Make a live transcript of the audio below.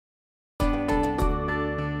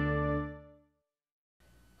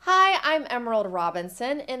I'm Emerald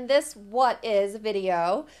Robinson. In this What Is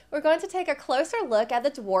video, we're going to take a closer look at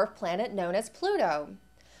the dwarf planet known as Pluto.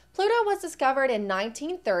 Pluto was discovered in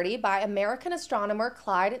 1930 by American astronomer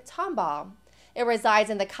Clyde Tombaugh. It resides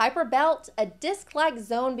in the Kuiper Belt, a disk-like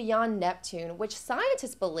zone beyond Neptune, which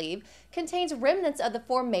scientists believe contains remnants of the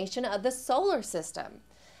formation of the solar system.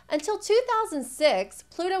 Until 2006,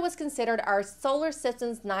 Pluto was considered our solar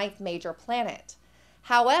system's ninth major planet.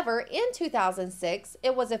 However, in 2006,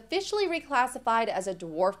 it was officially reclassified as a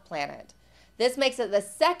dwarf planet. This makes it the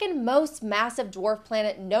second most massive dwarf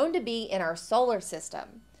planet known to be in our solar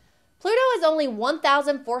system. Pluto is only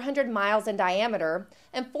 1,400 miles in diameter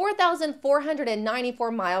and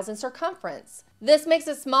 4,494 miles in circumference. This makes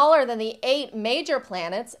it smaller than the 8 major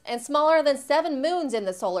planets and smaller than 7 moons in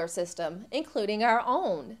the solar system, including our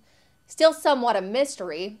own. Still somewhat a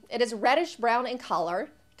mystery, it is reddish-brown in color,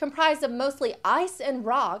 comprised of mostly ice and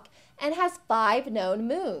rock, and has 5 known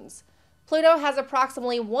moons. Pluto has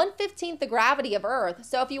approximately 1/15 the gravity of Earth,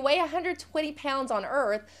 so if you weigh 120 pounds on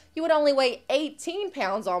Earth, you would only weigh 18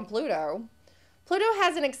 pounds on Pluto. Pluto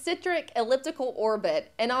has an eccentric elliptical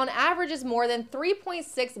orbit and on average is more than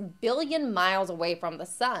 3.6 billion miles away from the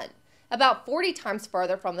Sun, about 40 times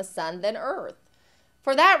further from the Sun than Earth.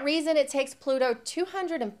 For that reason, it takes Pluto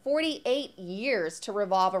 248 years to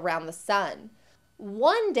revolve around the Sun.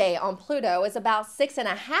 1 day on Pluto is about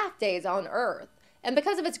 6.5 days on Earth. And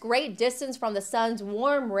because of its great distance from the sun's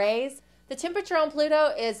warm rays, the temperature on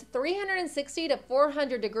Pluto is 360 to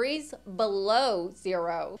 400 degrees below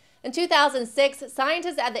zero. In 2006,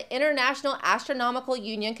 scientists at the International Astronomical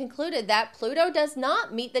Union concluded that Pluto does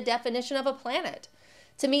not meet the definition of a planet.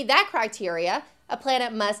 To meet that criteria, a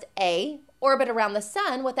planet must A, orbit around the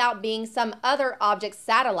sun without being some other object's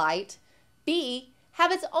satellite, B, have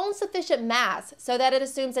its own sufficient mass so that it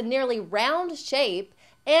assumes a nearly round shape,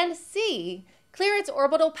 and C, clear its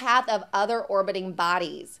orbital path of other orbiting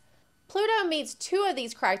bodies. Pluto meets 2 of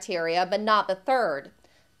these criteria, but not the third.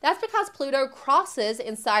 That's because Pluto crosses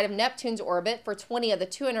inside of Neptune's orbit for 20 of the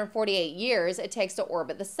 248 years it takes to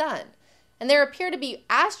orbit the Sun. And there appear to be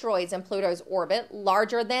asteroids in Pluto's orbit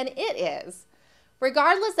larger than it is.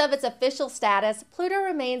 Regardless of its official status, Pluto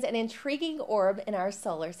remains an intriguing orb in our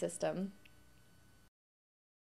solar system.